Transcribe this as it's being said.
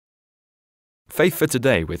Faith for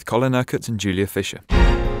Today with Colin Urquhart and Julia Fisher.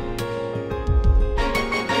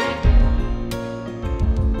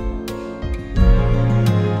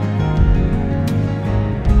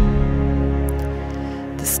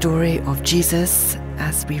 The story of Jesus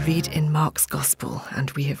as we read in Mark's Gospel, and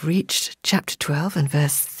we have reached chapter 12 and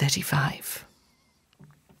verse 35.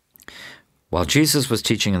 While Jesus was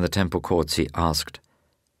teaching in the temple courts, he asked,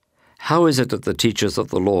 "How is it that the teachers of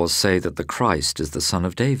the law say that the Christ is the son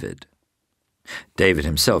of David?" David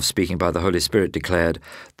himself, speaking by the Holy Spirit, declared,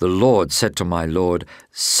 "The Lord said to my Lord,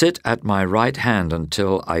 'Sit at my right hand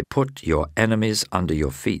until I put your enemies under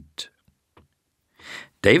your feet.'"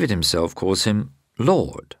 David himself calls him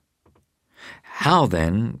Lord. How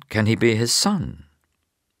then can he be his son?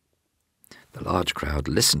 The large crowd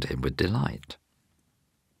listened to him with delight.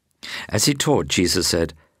 As he taught, Jesus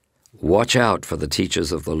said, "Watch out for the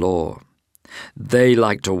teachers of the law. They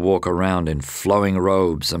like to walk around in flowing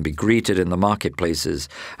robes and be greeted in the marketplaces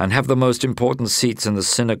and have the most important seats in the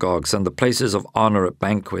synagogues and the places of honor at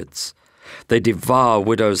banquets. They devour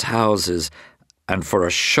widows' houses and for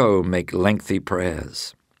a show make lengthy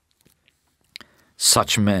prayers.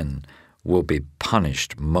 Such men will be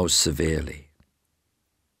punished most severely."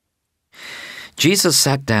 Jesus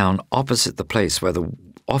sat down opposite the place where the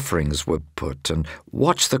offerings were put and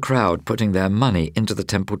watched the crowd putting their money into the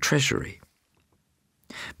temple treasury.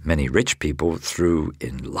 Many rich people threw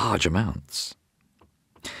in large amounts.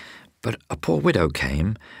 But a poor widow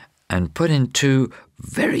came and put in 2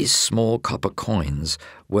 very small copper coins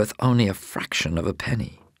worth only a fraction of a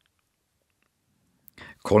penny.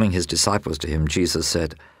 Calling his disciples to him, Jesus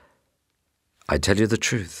said, "I tell you the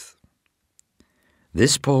truth.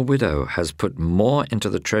 This poor widow has put more into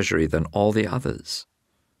the treasury than all the others.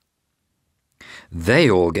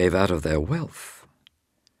 They all gave out of their wealth,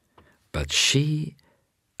 but she,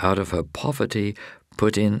 out of her poverty,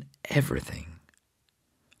 put in everything,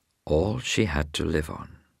 all she had to live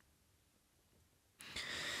on."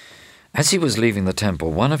 As he was leaving the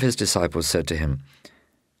temple, one of his disciples said to him,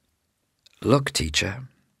 "Look, teacher,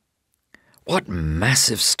 what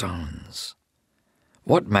massive stones!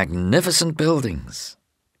 What magnificent buildings!"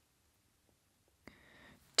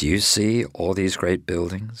 "Do you see all these great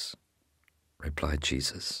buildings?" replied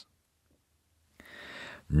Jesus.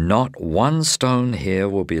 "Not one stone here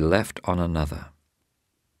will be left on another.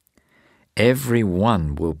 Every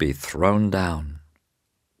one will be thrown down."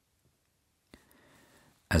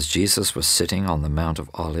 As Jesus was sitting on the Mount of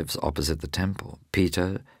Olives opposite the temple,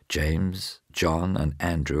 Peter, James, John, and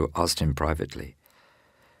Andrew asked him privately,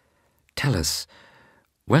 "Tell us,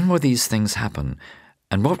 when will these things happen,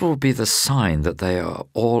 and what will be the sign that they are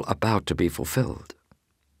all about to be fulfilled?"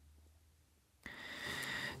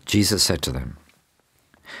 Jesus said to them,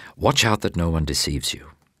 "Watch out that no one deceives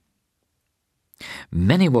you.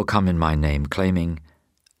 Many will come in my name, claiming,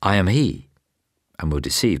 'I am he,' and will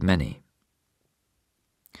deceive many.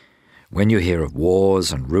 When you hear of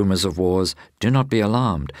wars and rumors of wars, do not be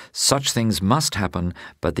alarmed. Such things must happen,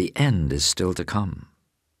 but the end is still to come.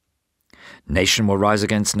 Nation will rise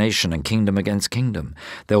against nation and kingdom against kingdom.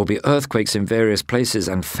 There will be earthquakes in various places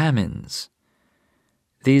and famines.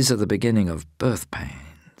 These are the beginning of birth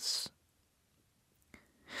pains.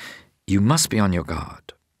 You must be on your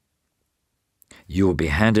guard. You will be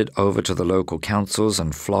handed over to the local councils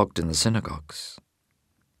and flogged in the synagogues.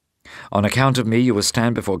 On account of me, you will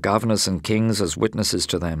stand before governors and kings as witnesses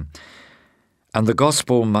to them, and the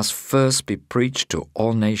gospel must first be preached to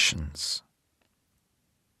all nations.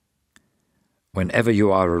 Whenever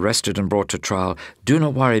you are arrested and brought to trial, do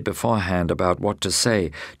not worry beforehand about what to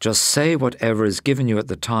say. Just say whatever is given you at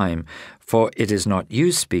the time, for it is not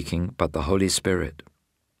you speaking, but the Holy Spirit.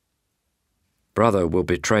 Brother will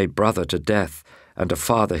betray brother to death, and a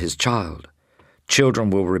father his child. Children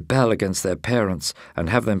will rebel against their parents and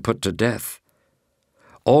have them put to death.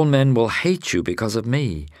 All men will hate you because of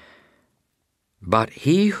me, but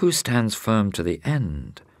he who stands firm to the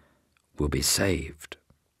end will be saved.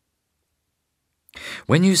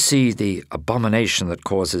 When you see the abomination that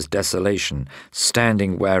causes desolation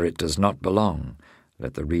standing where it does not belong,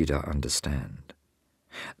 let the reader understand.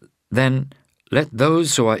 Then let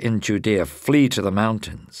those who are in Judea flee to the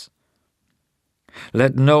mountains.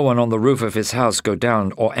 Let no one on the roof of his house go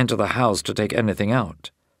down or enter the house to take anything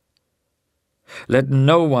out. Let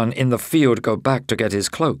no one in the field go back to get his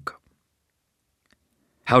cloak.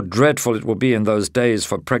 How dreadful it will be in those days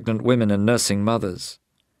for pregnant women and nursing mothers.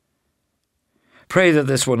 Pray that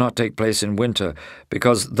this will not take place in winter,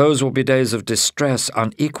 because those will be days of distress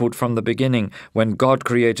unequaled from the beginning when God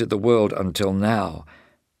created the world until now,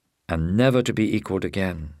 and never to be equaled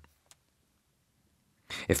again.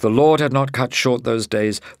 If the Lord had not cut short those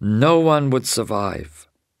days, no one would survive.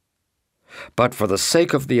 But for the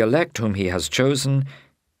sake of the elect whom he has chosen,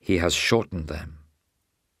 he has shortened them.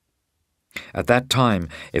 At that time,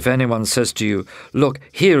 if anyone says to you, 'Look,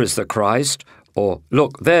 here is the Christ,' or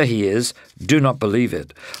 'Look, there he is,' do not believe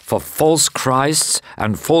it. For false Christs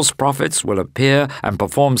and false prophets will appear and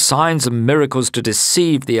perform signs and miracles to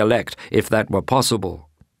deceive the elect, if that were possible.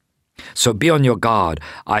 So be on your guard.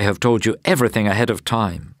 I have told you everything ahead of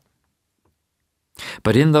time.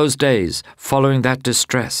 But in those days, following that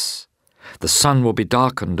distress, the sun will be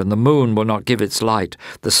darkened, and the moon will not give its light.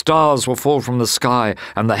 The stars will fall from the sky,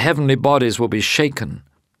 and the heavenly bodies will be shaken.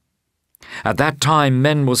 At that time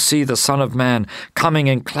men will see the Son of Man coming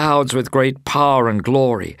in clouds with great power and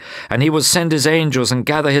glory, and he will send his angels and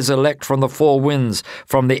gather his elect from the four winds,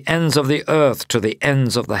 from the ends of the earth to the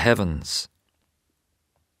ends of the heavens.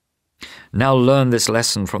 Now learn this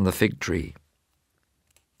lesson from the fig tree.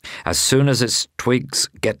 As soon as its twigs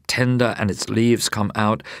get tender and its leaves come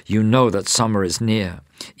out, you know that summer is near.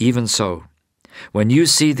 Even so, when you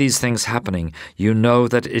see these things happening, you know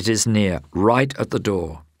that it is near, right at the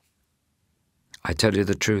door. I tell you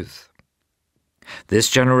the truth. This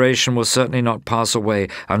generation will certainly not pass away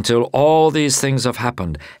until all these things have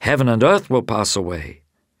happened. Heaven and earth will pass away,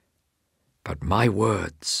 but my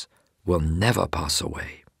words will never pass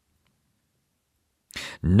away.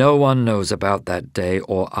 No one knows about that day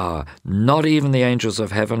or hour, not even the angels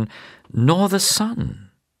of heaven, nor the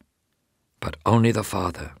Son, but only the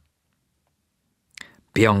Father.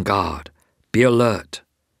 Be on guard, be alert.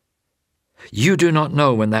 You do not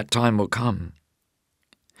know when that time will come.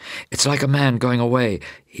 It's like a man going away.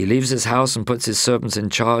 He leaves his house and puts his servants in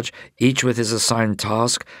charge, each with his assigned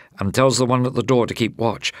task, and tells the one at the door to keep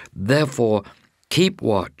watch. Therefore, keep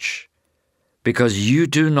watch, because you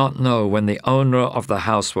do not know when the owner of the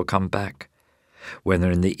house will come back, whether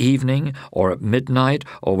in the evening, or at midnight,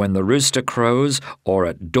 or when the rooster crows, or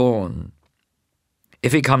at dawn.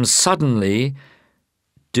 If he comes suddenly,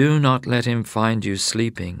 do not let him find you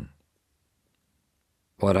sleeping.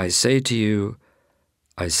 What I say to you,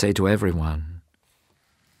 I say to everyone,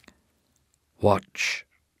 watch.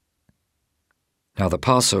 Now the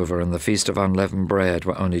Passover and the Feast of Unleavened Bread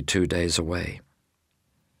were only 2 days away.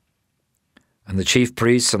 And the chief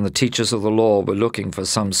priests and the teachers of the law were looking for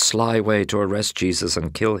some sly way to arrest Jesus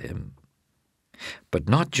and kill him. But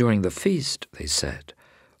not during the feast, they said,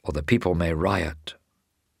 or the people may riot.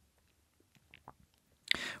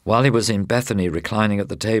 While he was in Bethany reclining at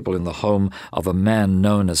the table in the home of a man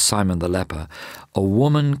known as Simon the leper, a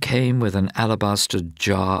woman came with an alabaster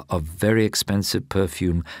jar of very expensive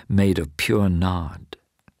perfume made of pure nard.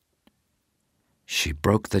 She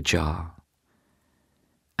broke the jar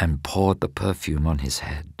and poured the perfume on his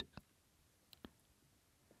head.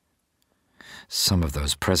 Some of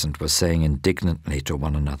those present were saying indignantly to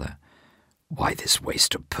one another, "Why this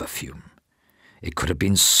waste of perfume? It could have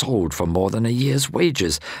been sold for more than a year's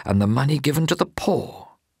wages and the money given to the poor."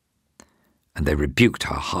 And they rebuked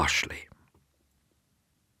her harshly.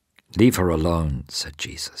 "Leave her alone," said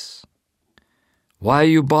Jesus. "Why are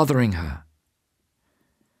you bothering her?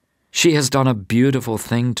 She has done a beautiful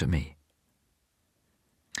thing to me.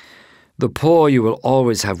 The poor you will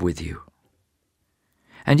always have with you,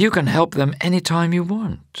 and you can help them any time you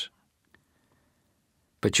want.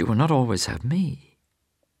 But you will not always have me.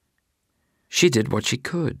 She did what she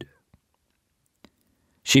could.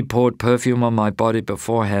 She poured perfume on my body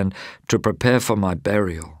beforehand to prepare for my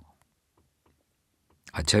burial.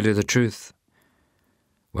 I tell you the truth.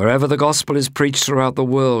 Wherever the gospel is preached throughout the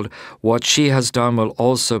world, what she has done will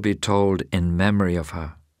also be told in memory of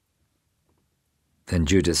her." Then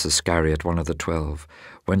Judas Iscariot, one of the 12,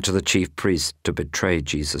 went to the chief priests to betray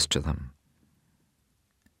Jesus to them.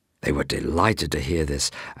 They were delighted to hear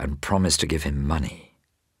this and promised to give him money.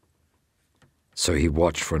 So he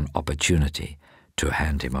watched for an opportunity to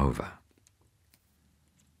hand him over.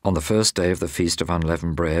 On the first day of the Feast of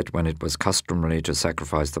Unleavened Bread, when it was customary to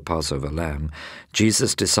sacrifice the Passover lamb,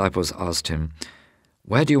 Jesus' disciples asked him,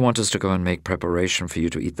 "Where do you want us to go and make preparation for you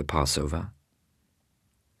to eat the Passover?"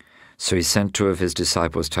 So he sent 2 of his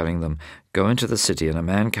disciples, telling them, "Go into the city, and a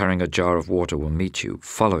man carrying a jar of water will meet you.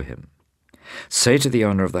 Follow him. Say to the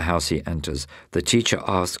owner of the house he enters, 'The teacher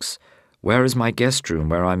asks, where is my guest room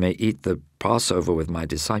where I may eat the Passover with my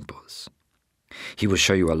disciples?' He will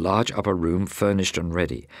show you a large upper room furnished and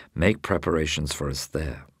ready. Make preparations for us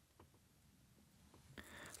there."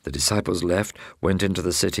 The disciples left, went into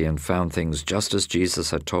the city, and found things just as Jesus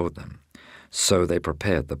had told them. So they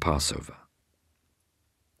prepared the Passover.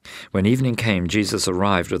 When evening came, Jesus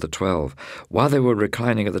arrived with the 12. While they were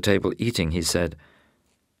reclining at the table eating, he said,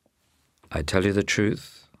 I tell you the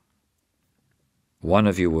truth, one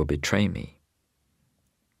of you will betray me,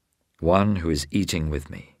 one who is eating with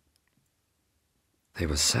me." They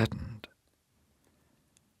were saddened,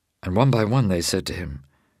 and one by one they said to him,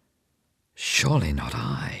 "Surely not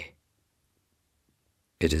I."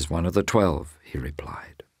 "It is one of the 12, he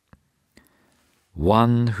replied,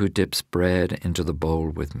 "one who dips bread into the bowl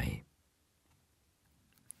with me.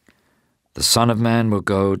 The Son of Man will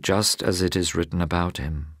go just as it is written about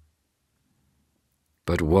him.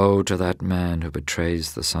 But woe to that man who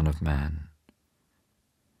betrays the Son of Man.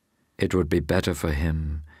 It would be better for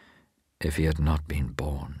him if he had not been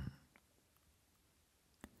born."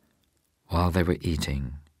 While they were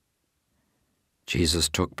eating, Jesus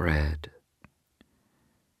took bread,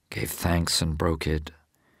 gave thanks and broke it,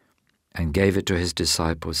 and gave it to his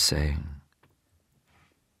disciples, saying,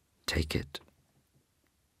 "Take it.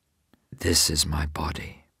 This is my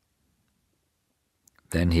body."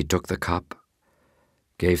 Then he took the cup,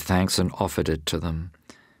 gave thanks and offered it to them,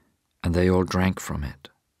 and they all drank from it.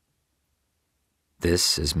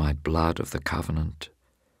 "This is my blood of the covenant,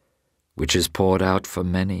 which is poured out for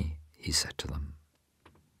many," he said to them.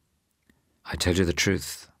 "I tell you the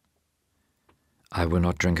truth, I will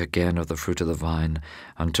not drink again of the fruit of the vine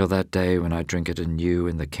until that day when I drink it anew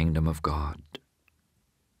in the kingdom of God."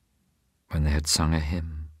 When they had sung a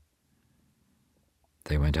hymn,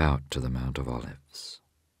 they went out to the Mount of Olives.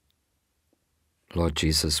 Lord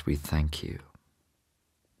Jesus, we thank you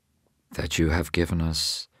that you have given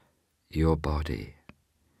us your body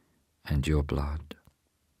and your blood,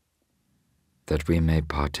 that we may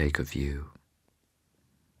partake of you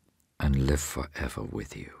and live forever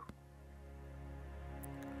with you.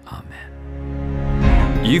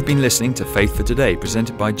 Amen. You've been listening to Faith for Today,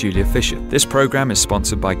 presented by Julia Fisher. This program is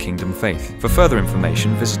sponsored by Kingdom Faith. For further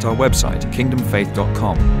information, visit our website,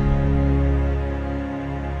 kingdomfaith.com.